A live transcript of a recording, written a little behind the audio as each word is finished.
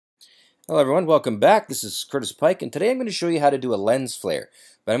Hello everyone, welcome back. This is Curtis Pike, and today I'm going to show you how to do a lens flare.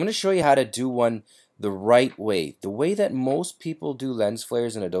 But I'm going to show you how to do one the right way. The way that most people do lens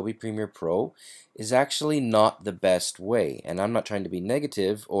flares in Adobe Premiere Pro is actually not the best way. And I'm not trying to be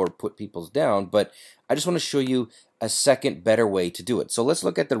negative or put people down, but I just want to show you a second better way to do it. So let's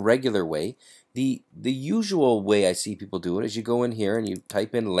look at the regular way. The usual way I see people do it is you go in here and you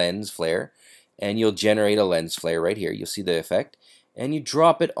type in lens flare, and you'll generate a lens flare right here. You'll see the effect. And you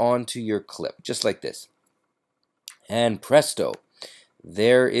drop it onto your clip, just like this. And presto,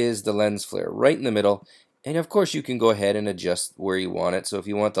 there is the lens flare right in the middle. And of course you can go ahead and adjust where you want it. So if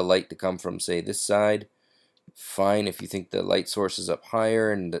you want the light to come from, say, this side, fine. If you think the light source is up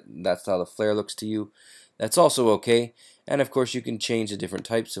higher and that's how the flare looks to you, that's also okay. And of course you can change the different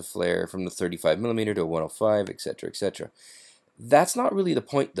types of flare from the 35mm to 105, etc., etc. That's not really the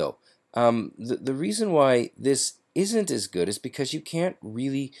point though. The reason why this isn't as good is because you can't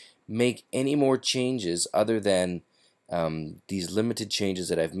really make any more changes other than these limited changes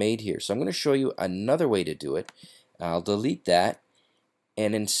that I've made here. So I'm going to show you another way to do it. I'll delete that,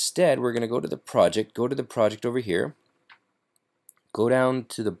 and instead we're going to go to the project over here, go down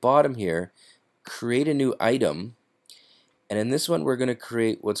to the bottom here, create a new item, and in this one we're going to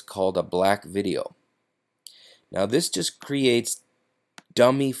create what's called a black video. Now this just creates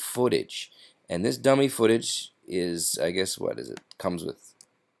dummy footage, and this dummy footage is, I guess, what is it? Comes with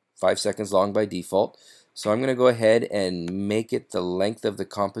 5 seconds long by default. So I'm going to go ahead and make it the length of the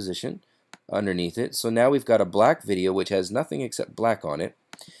composition underneath it. So now we've got a black video which has nothing except black on it,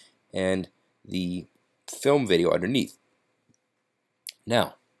 and the film video underneath.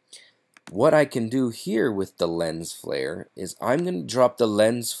 Now what I can do here with the lens flare is I'm going to drop the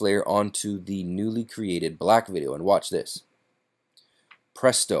lens flare onto the newly created black video, and watch this.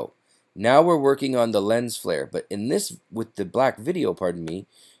 Presto. Now we're working on the lens flare, but in this, with the black video, pardon me,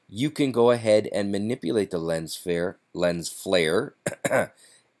 you can go ahead and manipulate the lens flare,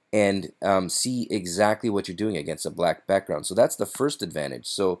 and see exactly what you're doing against a black background. So that's the first advantage.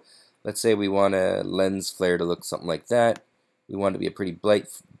 So let's say we want a lens flare to look something like that. We want it to be a pretty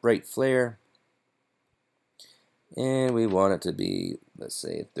bright flare, and we want it to be, let's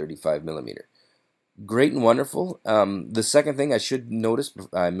say, 35mm. Great and wonderful. The second thing I should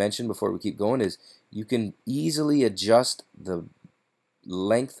mention before we keep going is you can easily adjust the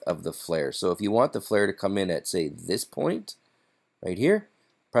length of the flare. So if you want the flare to come in at, say, this point right here,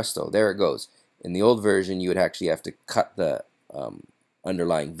 presto, there it goes. In the old version, you would actually have to cut the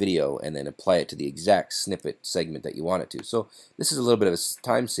underlying video and then apply it to the exact snippet segment that you want it to. So this is a little bit of a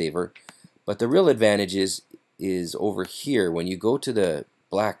time saver, but the real advantage is over here. When you go to the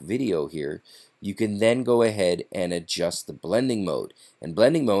black video here, you can then go ahead and adjust the blending mode. And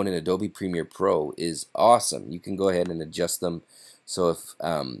blending mode in Adobe Premiere Pro is awesome. You can go ahead and adjust them. So if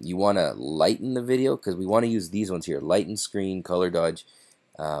you want to lighten the video, because we want to use these ones here, lighten screen, color dodge.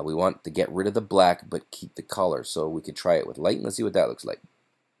 We want to get rid of the black but keep the color. So we could try it with lighten. Let's see what that looks like.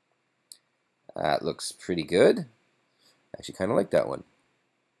 That looks pretty good. Actually kind of like that one.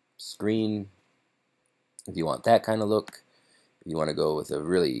 Screen, if you want that kind of look. If you want to go with a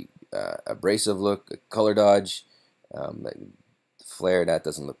really abrasive look, a color dodge, flare, that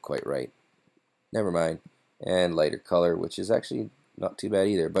doesn't look quite right. Never mind. And lighter color, which is actually not too bad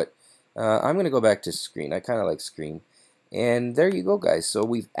either. But I'm going to go back to screen. I kind of like screen. And there you go, guys. So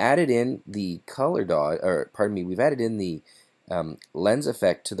we've added in the color dodge, or pardon me, we've added in the lens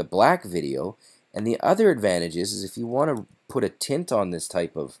effect to the black video. And the other advantage is if you want to put a tint on this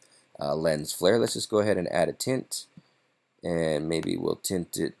type of lens flare, let's just go ahead and add a tint. And maybe we'll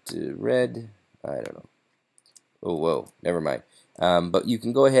tint it to red. I don't know. Oh, whoa, never mind. But you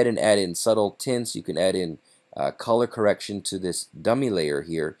can go ahead and add in subtle tints. You can add in color correction to this dummy layer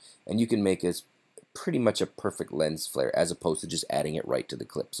here, and you can make it pretty much a perfect lens flare as opposed to just adding it right to the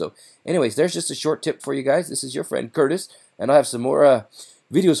clip. So anyways, there's just a short tip for you guys. This is your friend Curtis, and I'll have some more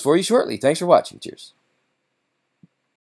videos for you shortly. Thanks for watching. Cheers.